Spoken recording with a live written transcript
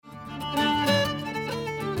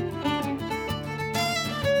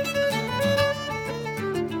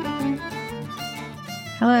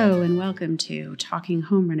Hello and welcome to Talking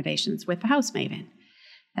Home Renovations with the House Maven.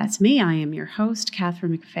 That's me. I am your host,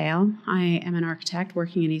 Catherine McPhail. I am an architect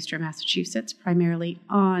working in Eastern Massachusetts, primarily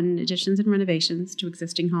on additions and renovations to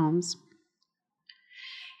existing homes.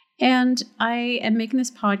 And I am making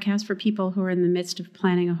this podcast for people who are in the midst of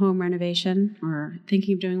planning a home renovation or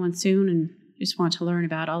thinking of doing one soon and just want to learn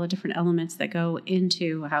about all the different elements that go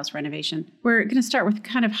into a house renovation. We're going to start with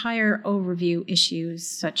kind of higher overview issues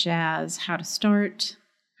such as how to start,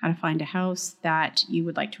 how to find a house that you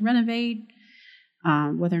would like to renovate,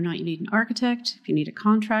 whether or not you need an architect, if you need a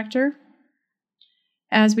contractor.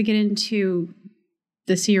 As we get into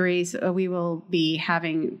the series, we will be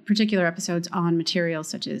having particular episodes on materials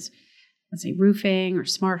such as, let's say, roofing or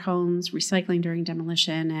smart homes, recycling during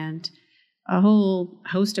demolition, and a whole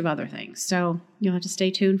host of other things. So you'll have to stay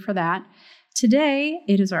tuned for that. Today,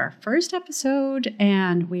 it is our first episode,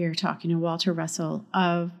 and we are talking to Walter Russell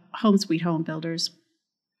of Home Sweet Home Builders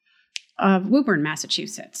of Woburn,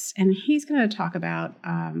 Massachusetts. And he's going to talk about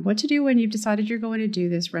what to do when you've decided you're going to do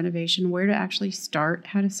this renovation, where to actually start,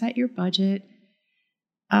 how to set your budget,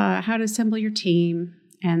 how to assemble your team,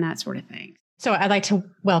 and that sort of thing. So I'd like to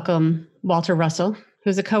welcome Walter Russell,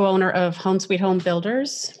 who's a co-owner of Home Sweet Home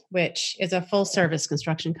Builders, which is a full-service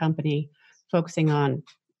construction company focusing on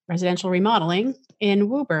residential remodeling in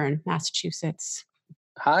Woburn, Massachusetts.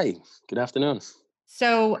 Hi, good afternoon.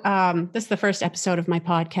 So this is the first episode of my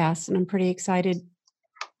podcast, and I'm pretty excited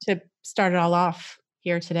to start it all off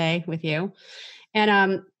here today with you.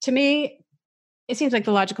 And to me, it seems like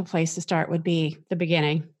the logical place to start would be the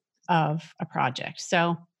beginning of a project.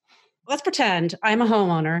 So let's pretend I'm a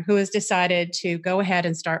homeowner who has decided to go ahead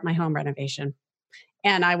and start my home renovation.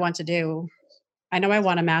 And I want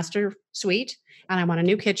a master suite, and I want a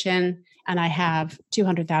new kitchen, and I have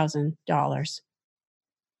 $200,000.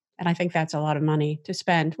 And I think that's a lot of money to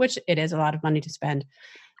spend, which it is a lot of money to spend.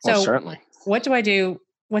 So well, certainly. What do I do?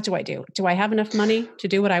 Do I have enough money to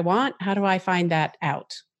do what I want? How do I find that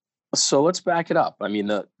out? So let's back it up. I mean,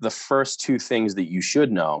 the first two things that you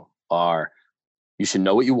should know are you should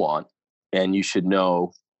know what you want and you should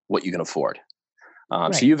know what you can afford.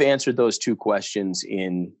 Right. So you've answered those two questions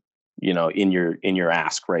in your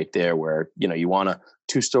ask right there, where, you want a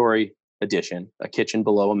 2-story addition, a kitchen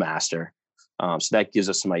below a master. So that gives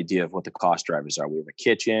us some idea of what the cost drivers are. We have a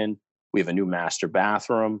kitchen, we have a new master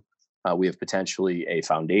bathroom, we have potentially a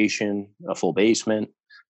foundation, a full basement.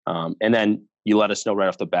 And then you let us know right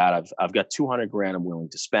off the bat, I've got $200,000 I'm willing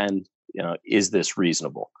to spend. Is this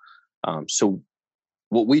reasonable? So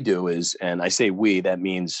what we do is, and I say we, that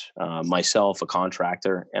means myself, a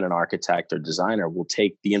contractor, and an architect or designer will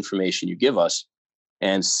take the information you give us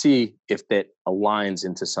and see if that aligns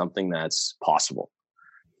into something that's possible.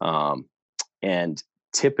 And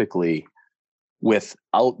typically,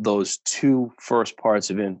 without those two first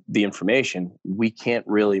parts of the information, we can't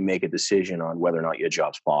really make a decision on whether or not your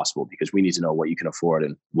job's possible, because we need to know what you can afford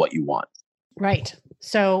and what you want. Right.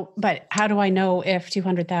 So, but how do I know if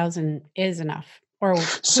 200,000 is enough, or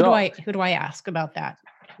who do I ask about that?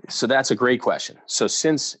 So that's a great question. So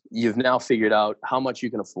since you've now figured out how much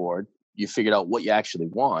you can afford, you figured out what you actually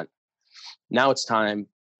want, now it's time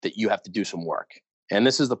that you have to do some work. And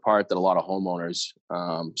this is the part that a lot of homeowners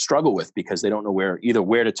struggle with, because they don't know where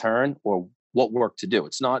to turn or what work to do.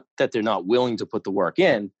 It's not that they're not willing to put the work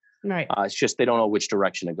in. Right. It's just they don't know which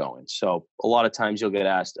direction to go in. So a lot of times you'll get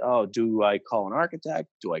asked, oh, do I call an architect?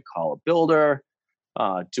 Do I call a builder?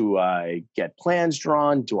 Do I get plans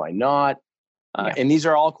drawn? Do I not? And these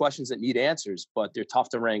are all questions that need answers, but they're tough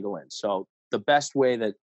to wrangle in. So the best way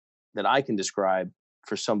that I can describe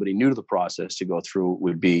for somebody new to the process to go through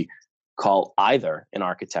would be call either an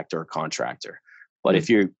architect or a contractor. But if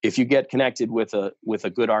you get connected with a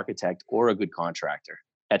good architect or a good contractor,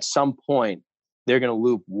 at some point they're going to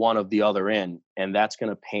loop one of the other in, and that's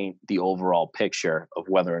going to paint the overall picture of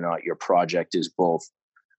whether or not your project is both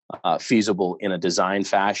feasible in a design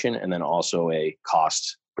fashion and then also a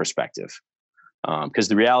cost perspective. Because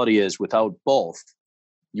the reality is, without both,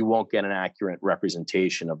 you won't get an accurate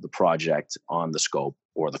representation of the project on the scope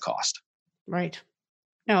or the cost. Right.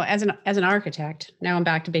 No, as an architect, now I'm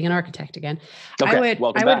back to being an architect again. Okay,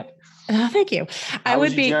 welcome back. Thank you. How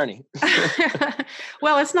was your journey?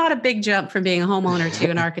 Well, it's not a big jump from being a homeowner to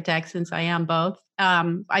an architect, since I am both.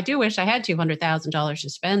 I do wish I had $200,000 to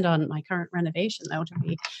spend on my current renovation, though, to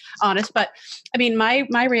be honest. But I mean, my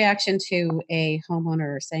reaction to a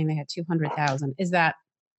homeowner saying they had $200,000 is that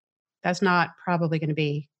that's not probably going to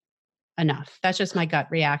be enough. That's just my gut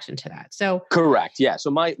reaction to that. So correct. Yeah.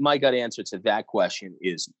 So my gut answer to that question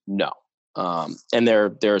is no. And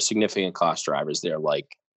there are significant cost drivers there, like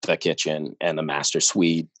the kitchen and the master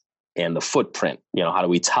suite and the footprint. How do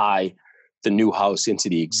we tie the new house into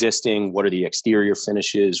the existing? What are the exterior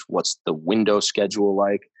finishes? What's the window schedule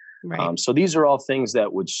like? Right. So these are all things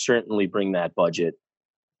that would certainly bring that budget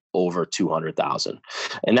over 200,000.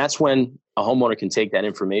 And that's when a homeowner can take that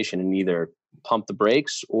information and either pump the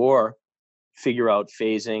brakes or figure out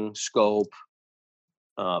phasing, scope,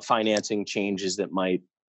 financing changes that might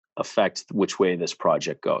affect which way this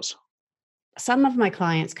project goes. Some of my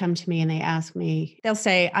clients come to me and they ask me, they'll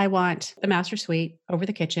say, I want the master suite over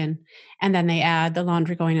the kitchen. And then they add the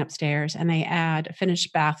laundry going upstairs and they add a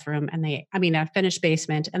finished bathroom and a finished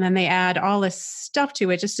basement. And then they add all this stuff to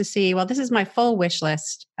it just to see, well, this is my full wish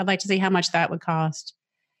list. I'd like to see how much that would cost.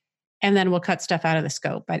 And then we'll cut stuff out of the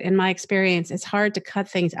scope. But in my experience, it's hard to cut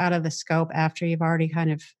things out of the scope after you've already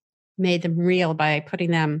kind of made them real by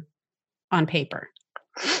putting them on paper.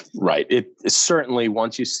 Right. It's certainly,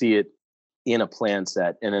 once you see it in a plan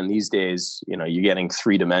set, and in these days, you're getting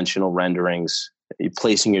 3-dimensional renderings, you're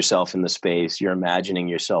placing yourself in the space, you're imagining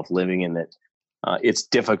yourself living in it. It's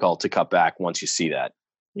difficult to cut back once you see that.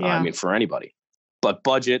 Yeah. For anybody. But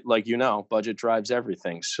budget, budget drives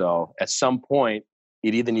everything. So at some point,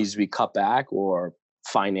 it either needs to be cut back or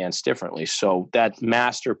financed differently. So that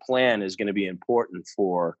master plan is going to be important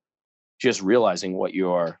for just realizing what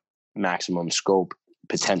your maximum scope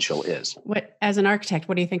potential is. As an architect,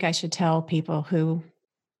 what do you think I should tell people who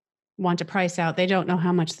want to price out? They don't know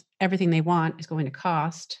how much everything they want is going to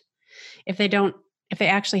cost. If they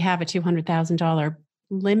actually have a $200,000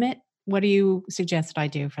 limit, what do you suggest that I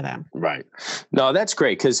do for them? Right. No, that's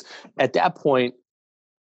great. Because at that point,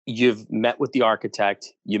 you've met with the architect,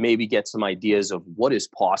 you maybe get some ideas of what is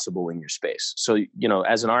possible in your space. So,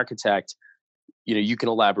 as an architect, you can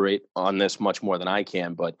elaborate on this much more than I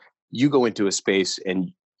can, but you go into a space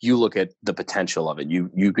and you look at the potential of it.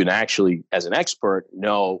 You can actually, as an expert,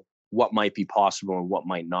 know what might be possible and what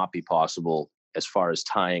might not be possible as far as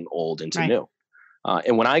tying old into new.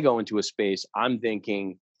 And when I go into a space, I'm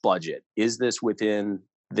thinking budget. Is this within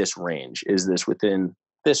this range? Is this within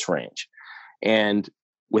this range? And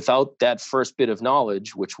without that first bit of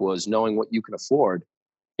knowledge, which was knowing what you can afford,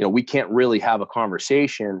 we can't really have a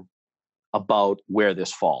conversation about where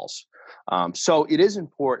this falls. So it is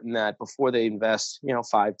important that before they invest, $5,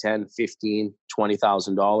 $10, $15,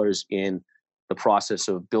 $20,000 in the process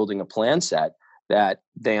of building a plan set, that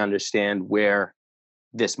they understand where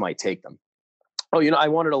this might take them. Oh, I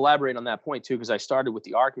wanted to elaborate on that point too, because I started with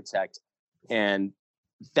the architect, and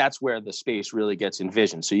that's where the space really gets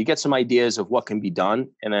envisioned. So you get some ideas of what can be done.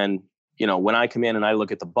 And then, when I come in and I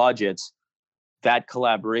look at the budgets, that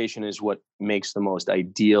collaboration is what makes the most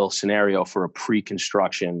ideal scenario for a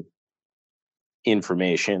pre-construction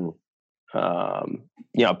information,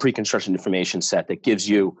 pre-construction information set that gives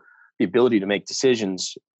you the ability to make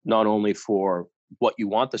decisions, not only for what you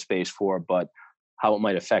want the space for, but how it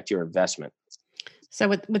might affect your investment. So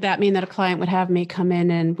would that mean that a client would have me come in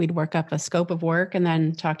and we'd work up a scope of work and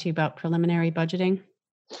then talk to you about preliminary budgeting?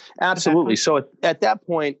 Absolutely. So at that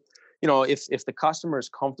point, if the customer is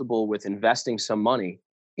comfortable with investing some money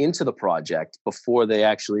into the project before they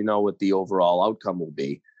actually know what the overall outcome will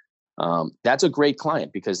be, that's a great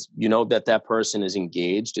client, because that person is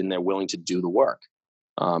engaged and they're willing to do the work.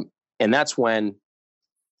 And that's when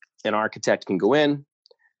an architect can go in,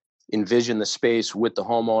 envision the space with the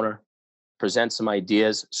homeowner, present some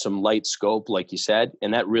ideas, some light scope, like you said,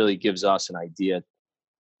 and that really gives us an idea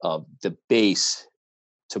of the base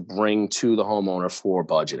to bring to the homeowner for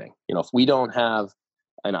budgeting. If we don't have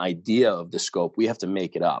an idea of the scope, we have to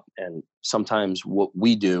make it up. And sometimes what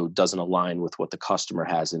we do doesn't align with what the customer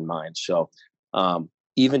has in mind. So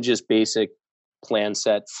even just basic plan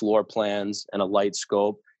set, floor plans, and a light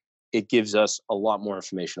scope, it gives us a lot more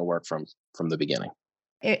information to work from the beginning.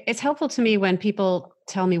 It's helpful to me when people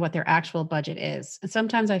tell me what their actual budget is. And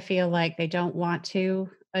sometimes I feel like they don't want to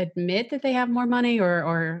admit that they have more money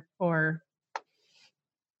or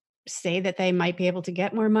say that they might be able to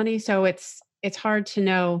get more money. So it's hard to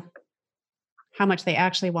know how much they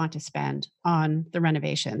actually want to spend on the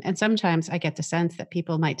renovation. And sometimes I get the sense that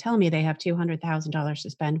people might tell me they have $200,000 to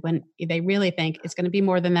spend when they really think it's going to be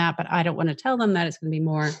more than that, but I don't want to tell them that it's going to be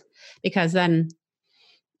more, because then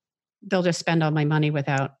they'll just spend all my money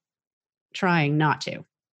without trying not to.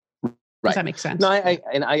 Does that make sense? No,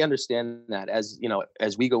 I understand that.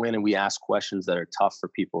 As we go in and we ask questions that are tough for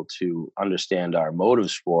people to understand our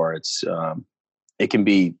motives for, it can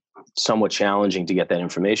be somewhat challenging to get that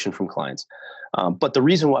information from clients. But the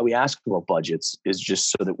reason why we ask about budgets is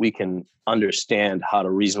just so that we can understand how to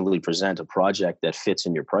reasonably present a project that fits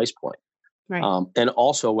in your price point. Right. And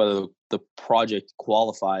also whether the project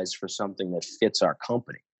qualifies for something that fits our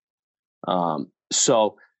company.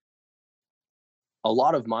 So a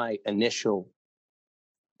lot of my initial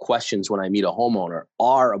questions when I meet a homeowner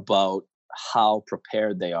are about how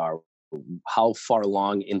prepared they are, how far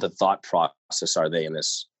along in the thought process are they in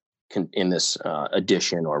this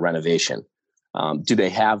addition or renovation. Do they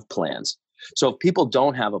have plans? So if people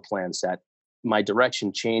don't have a plan set, my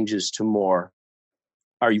direction changes to more,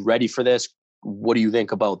 are you ready for this? What do you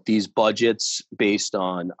think about these budgets based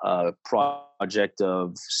on a project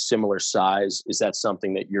of similar size? Is that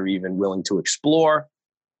something that you're even willing to explore?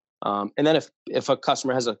 And then if a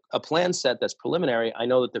customer has a plan set that's preliminary, I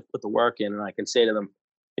know that they've put the work in, and I can say to them,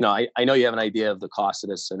 I know you have an idea of the cost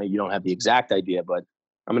of this. I know you don't have the exact idea, but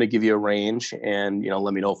I'm going to give you a range, and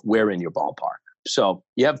let me know if we're in your ballpark. So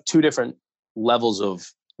you have two different levels of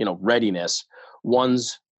readiness.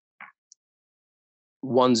 One's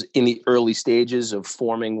in the early stages of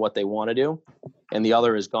forming what they want to do, and the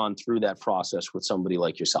other has gone through that process with somebody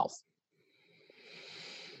like yourself.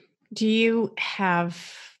 Do you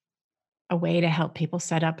have a way to help people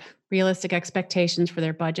set up realistic expectations for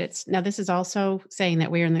their budgets? Now, this is also saying that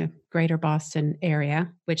we're in the greater Boston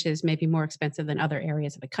area, which is maybe more expensive than other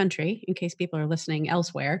areas of the country, in case people are listening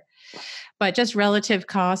elsewhere. But just relative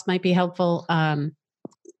cost might be helpful.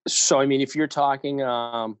 So, I mean, if you're talking,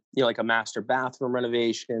 like a master bathroom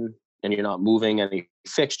renovation, and you're not moving any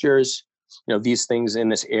fixtures, these things in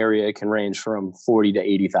this area can range from $40,000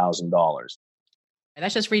 to $80,000.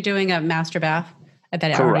 That's just redoing a master bath that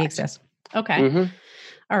Correct. already exists. Okay. Mm-hmm.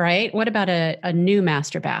 All right. What about a new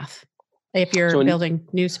master bath if you're building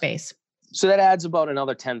new space? So that adds about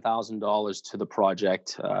another $10,000 to the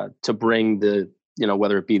project to bring the,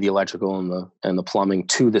 whether it be the electrical and the plumbing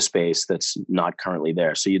to the space that's not currently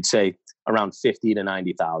there. So you'd say around $50,000 to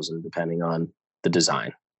 $90,000, depending on the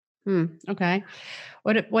design. Okay.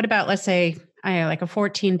 What about, let's say, like a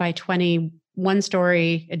 14 by 20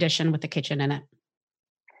 one-story addition with a kitchen in it?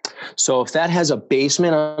 So if that has a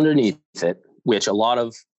basement underneath it, which a lot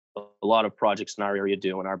of projects in our area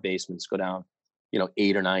do, and our basements go down,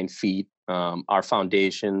 8 or 9 feet. Our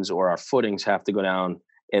foundations or our footings have to go down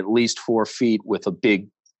at least 4 feet with a big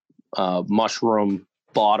mushroom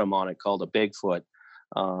bottom on it called a Bigfoot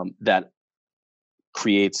that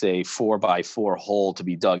creates a 4x4 hole to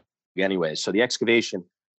be dug anyway. So the excavation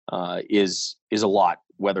is a lot,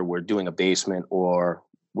 whether we're doing a basement or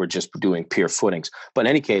we're just doing pier footings. But in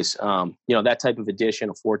any case, that type of addition,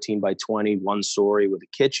 a 14 by 20, one story with a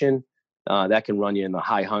kitchen, that can run you in the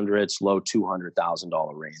high hundreds, low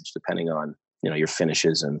 $200,000 range, depending on, your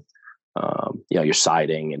finishes and, your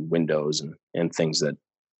siding and windows and things that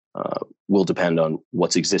will depend on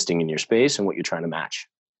what's existing in your space and what you're trying to match.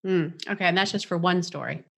 Okay. And that's just for one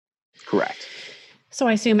story. Correct. So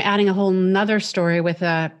I assume adding a whole nother story with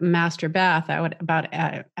a master bath, that would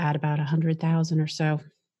add about 100,000 or so.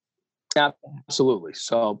 Absolutely.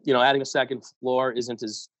 So, adding a second floor isn't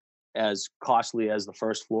as costly as the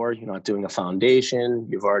first floor. You're not doing a foundation.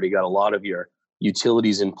 You've already got a lot of your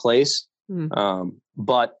utilities in place.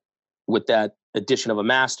 But with that addition of a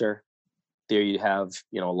master, there you have,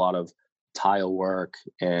 a lot of tile work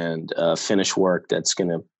and finish work that's going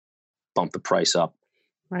to bump the price up.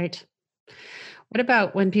 Right. What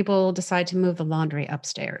about when people decide to move the laundry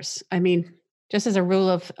upstairs? I mean, just as a rule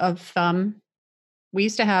of thumb, we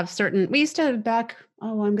used to back,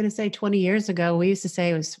 I'm going to say 20 years ago, we used to say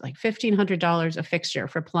it was like $1,500 a fixture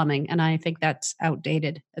for plumbing. And I think that's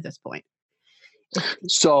outdated at this point.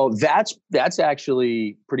 So that's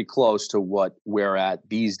actually pretty close to what we're at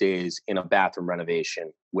these days in a bathroom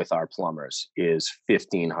renovation with our plumbers is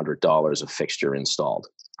 $1,500 a fixture installed.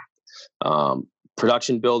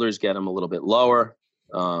 Production builders get them a little bit lower.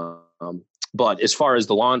 But as far as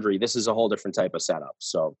the laundry, this is a whole different type of setup.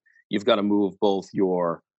 So you've got to move both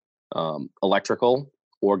your electrical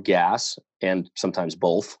or gas, and sometimes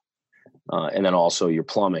both, and then also your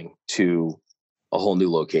plumbing to a whole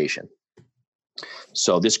new location.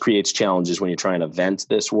 So this creates challenges when you're trying to vent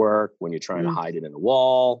this work, when you're trying to hide it in the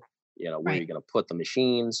wall, where you're going to put the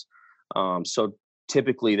machines. So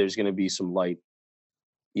typically there's going to be some light,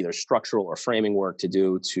 either structural or framing work to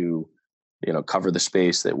do to, cover the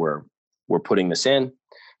space that we're putting this in.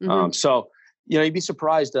 So, you'd be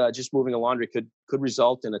surprised. Just moving a laundry could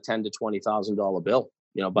result in a $10,000 to $20,000 bill,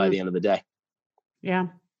 by the end of the day. Yeah.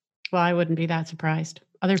 Well, I wouldn't be that surprised.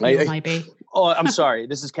 Other people might be. Oh, I'm sorry.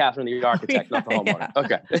 This is Catherine, the architect, not the homeowner. Yeah.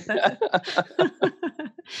 Okay.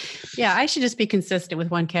 Yeah, I should just be consistent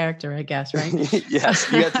with one character, I guess, right? Yes,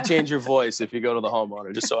 you have to change your voice if you go to the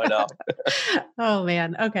homeowner, just so I know. Oh,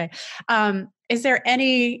 man. Okay. Is there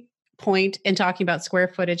any point in talking about square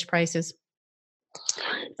footage prices?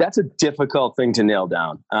 That's a difficult thing to nail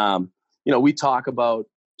down. We talk about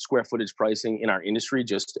square footage pricing in our industry.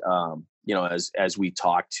 Just as we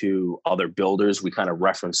talk to other builders, we kind of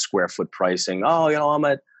reference square foot pricing. Oh, I'm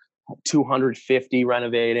at 250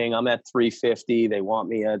 renovating. I'm at 350. They want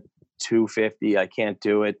me at 250. I can't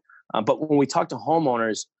do it. But when we talk to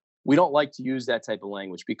homeowners, we don't like to use that type of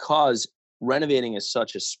language because renovating is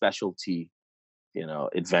such a specialty,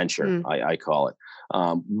 adventure. I call it.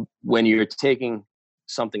 When you're taking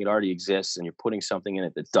something that already exists and you're putting something in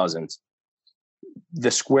it that doesn't,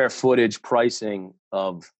 the square footage pricing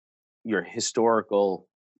of your historical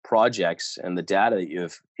projects and the data that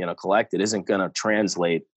you've collected isn't going to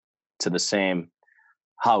translate to the same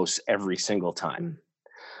house every single time.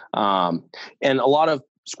 And a lot of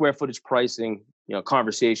square footage pricing,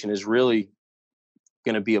 conversation is really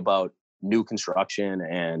going to be about new construction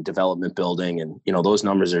and development building. And, those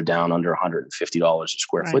numbers are down under $150 a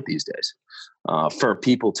square foot these days for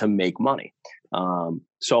people to make money.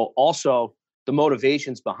 So also the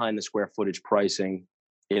motivations behind the square footage pricing,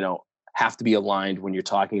 have to be aligned when you're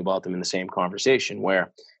talking about them in the same conversation,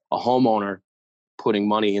 where a homeowner putting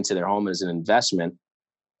money into their home as an investment,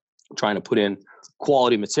 trying to put in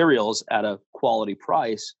quality materials at a quality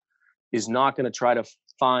price, is not going to try to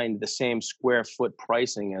find the same square foot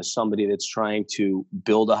pricing as somebody that's trying to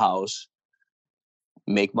build a house,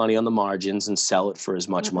 make money on the margins, and sell it for as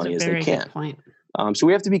much money as they can. Good point. So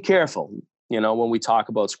we have to be careful, when we talk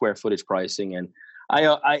about square footage pricing. And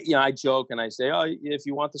I joke and I say, oh, if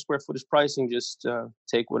you want the square footage pricing, just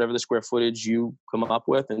take whatever the square footage you come up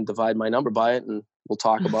with and divide my number by it, and we'll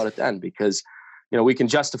talk about it then. Because we can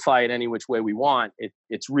justify it any which way we want.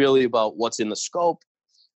 It's really about what's in the scope,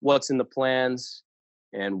 what's in the plans,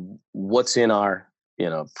 and what's in our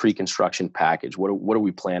pre-construction package. What are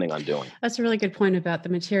we planning on doing? That's a really good point about the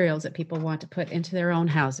materials that people want to put into their own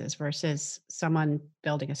houses versus someone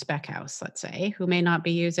building a spec house, let's say, who may not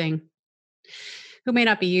be using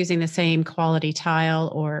the same quality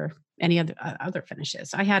tile or any other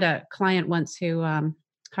finishes. I had a client once who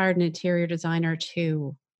hired an interior designer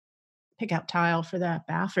to pick out tile for that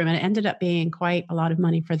bathroom, and it ended up being quite a lot of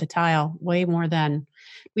money for the tile, way more than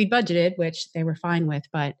we'd budgeted, which they were fine with,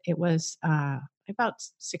 but it was about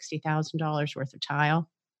 $60,000 worth of tile.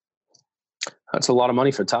 That's a lot of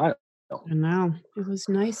money for tile. I know. It was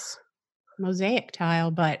nice mosaic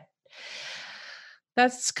tile, but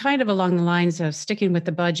that's kind of along the lines of sticking with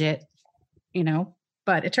the budget,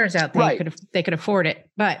 but it turns out they could afford it.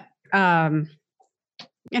 But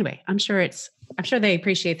anyway, I'm sure they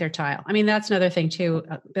appreciate their tile. I mean, that's another thing too,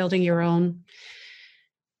 building your own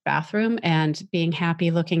bathroom and being happy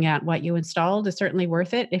looking at what you installed is certainly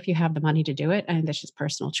worth it if you have the money to do it. And that's just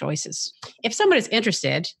personal choices. If someone is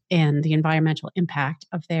interested in the environmental impact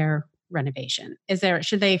of their renovation,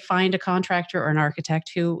 should they find a contractor or an architect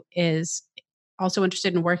who is also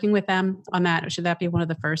interested in working with them on that? Or should that be one of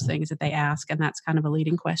the first things that they ask? And that's kind of a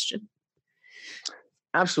leading question.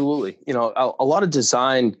 Absolutely. A lot of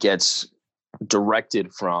design gets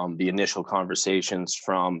directed from the initial conversations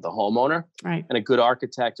from the homeowner. Right. And a good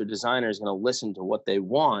architect or designer is going to listen to what they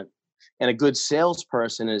want. And a good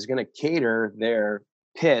salesperson is going to cater their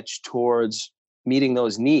pitch towards meeting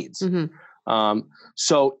those needs. Mm-hmm.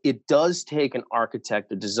 So it does take an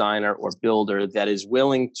architect or designer or builder that is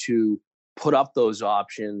willing to put up those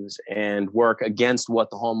options and work against what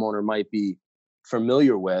the homeowner might be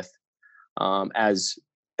familiar with as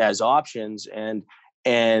options,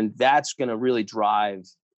 and that's going to really drive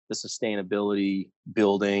the sustainability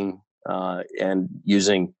building and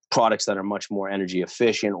using products that are much more energy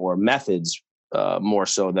efficient, or methods more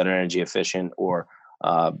so that are energy efficient, or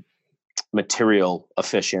material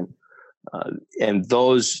efficient. And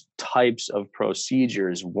those types of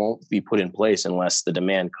procedures won't be put in place unless the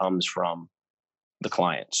demand comes from the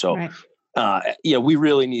client. So, we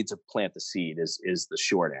really need to plant the seed is the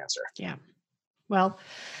short answer. Yeah. Well,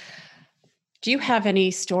 do you have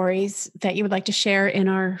any stories that you would like to share in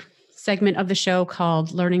our segment of the show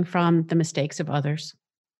called Learning from the Mistakes of Others?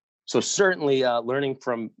 So certainly learning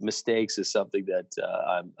from mistakes is something that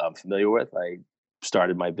I'm familiar with. I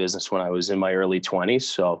started my business when I was in my early 20s.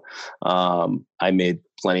 So I made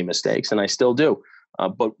plenty of mistakes, and I still do.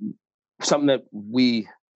 But something that we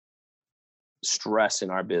stress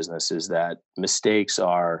in our business is that mistakes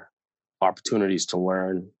are opportunities to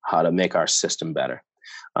learn how to make our system better.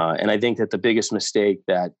 And I think that the biggest mistake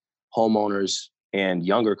that homeowners and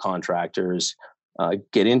younger contractors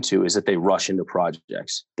get into is that they rush into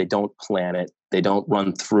projects. They don't plan it. They don't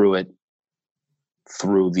run through it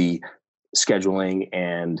through the scheduling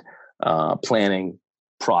and planning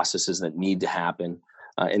processes that need to happen.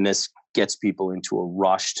 And this gets people into a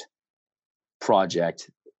rushed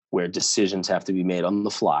project where decisions have to be made on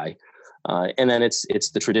the fly. And then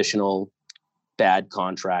it's the traditional bad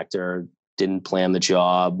contractor, didn't plan the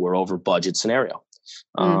job, we're over budget scenario.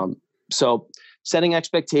 So setting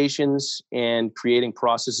expectations and creating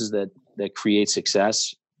processes that create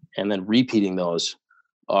success, and then repeating those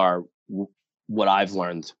are what I've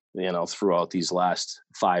learned, throughout these last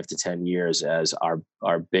 5 to 10 years as our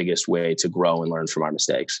biggest way to grow and learn from our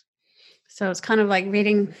mistakes. So it's kind of like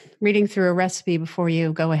reading through a recipe before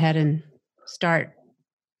you go ahead and start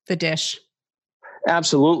the dish.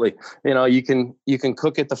 Absolutely. You can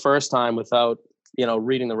cook it the first time without,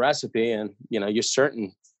 reading the recipe, and, you're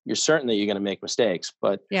certain that you're going to make mistakes,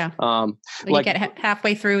 but yeah. You get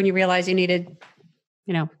halfway through and you realize you needed,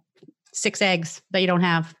 6 eggs that you don't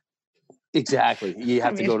have. Exactly. You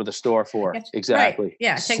have to go to the store for it. Exactly. Right.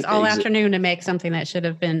 Yeah. It takes all afternoon to make something that should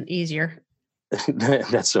have been easier.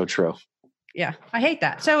 That's so true. Yeah. I hate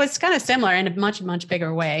that. So it's kind of similar in a much, much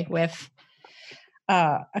bigger way with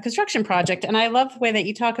a construction project. And I love the way that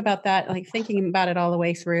you talk about that, like thinking about it all the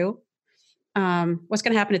way through. What's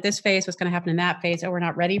going to happen at this phase? What's going to happen in that phase? Oh, we're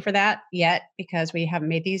not ready for that yet because we haven't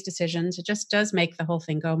made these decisions. It just does make the whole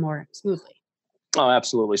thing go more smoothly. Oh,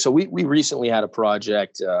 absolutely. So we recently had a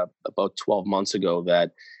project about 12 months ago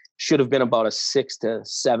that should have been about a 6 to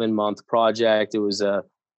 7 month project. It was an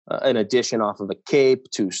addition off of a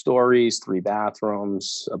cape, 2 stories, 3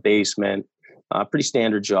 bathrooms, a basement, pretty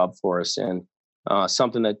standard job for us. And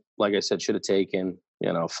something that, like I said, should have taken,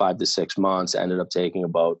 5 to 6 months, ended up taking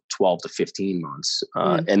about 12 to 15 months.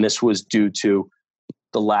 And this was due to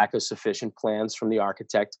the lack of sufficient plans from the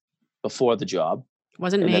architect before the job.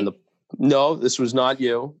 Wasn't me. No, this was not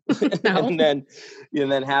you. No. and then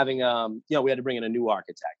having, we had to bring in a new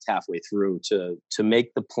architect halfway through to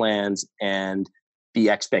make the plans and the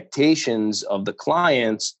expectations of the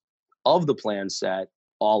clients of the plan set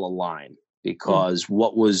all align, because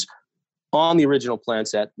what was on the original plan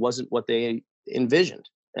set wasn't what they envisioned.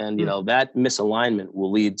 And, that misalignment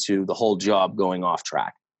will lead to the whole job going off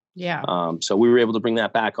track. Yeah. So we were able to bring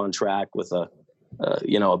that back on track with a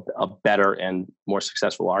better and more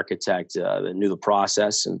successful architect that knew the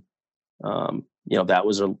process. And, that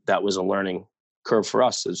was a learning curve for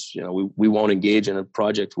us, as, we won't engage in a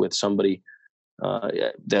project with somebody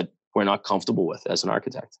that we're not comfortable with as an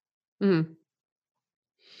architect. Mm.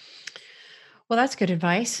 Well, that's good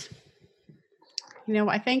advice.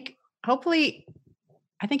 I think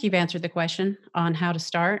you've answered the question on how to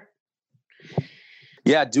start.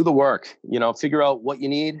 Yeah. Do the work, figure out what you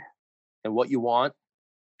need and what you want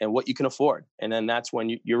and what you can afford. And then that's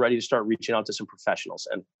when you're ready to start reaching out to some professionals.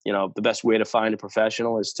 And, the best way to find a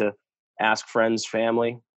professional is to ask friends,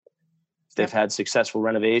 family, if they've had successful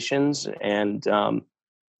renovations. And,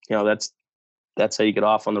 that's how you get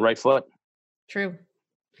off on the right foot. True.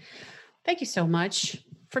 Thank you so much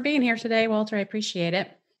for being here today, Walter. I appreciate it.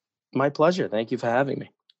 My pleasure. Thank you for having me.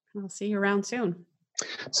 I'll see you around soon.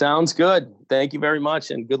 Sounds good. Thank you very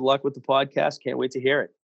much. And good luck with the podcast. Can't wait to hear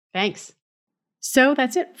it. Thanks. So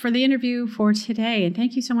that's it for the interview for today. And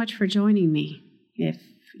thank you so much for joining me. If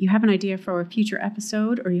you have an idea for a future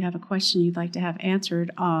episode, or you have a question you'd like to have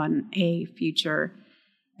answered on a future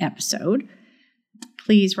episode,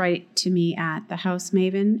 please write to me at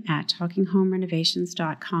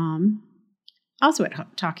thehousemaven@talkinghomerenovations.com. Also at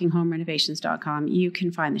talkinghomerenovations.com, you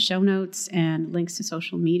can find the show notes and links to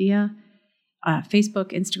social media,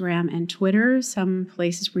 Facebook, Instagram, and Twitter, some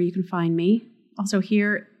places where you can find me. Also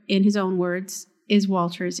here, in his own words, is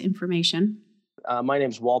Walter's information. My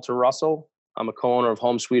name's Walter Russell. I'm a co-owner of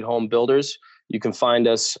Home Sweet Home Builders. You can find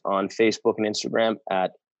us on Facebook and Instagram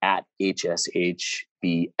at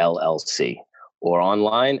HSHBLLC or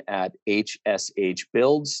online at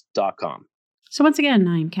hshbuilds.com. So once again,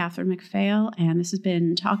 I'm Catherine McPhail, and this has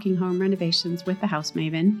been Talking Home Renovations with the House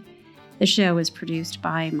Maven. The show is produced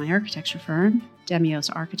by my architecture firm, Demios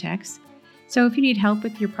Architects. So if you need help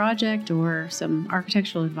with your project or some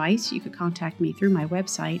architectural advice, you could contact me through my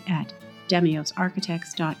website at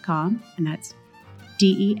demiosarchitects.com, and that's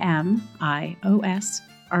DEMIOS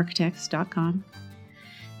architects.com.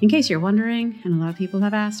 In case you're wondering, and a lot of people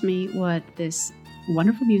have asked me what this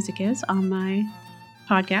wonderful music is on my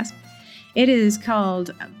podcast, it is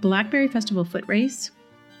called Blackberry Festival Foot Race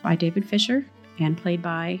by David Fisher and played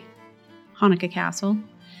by Hanukkah Castle.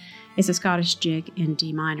 It's a Scottish jig in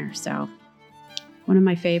D minor, so one of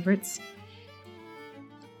my favorites.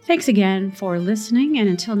 Thanks again for listening, and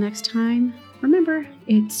until next time, remember,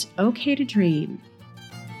 it's okay to dream.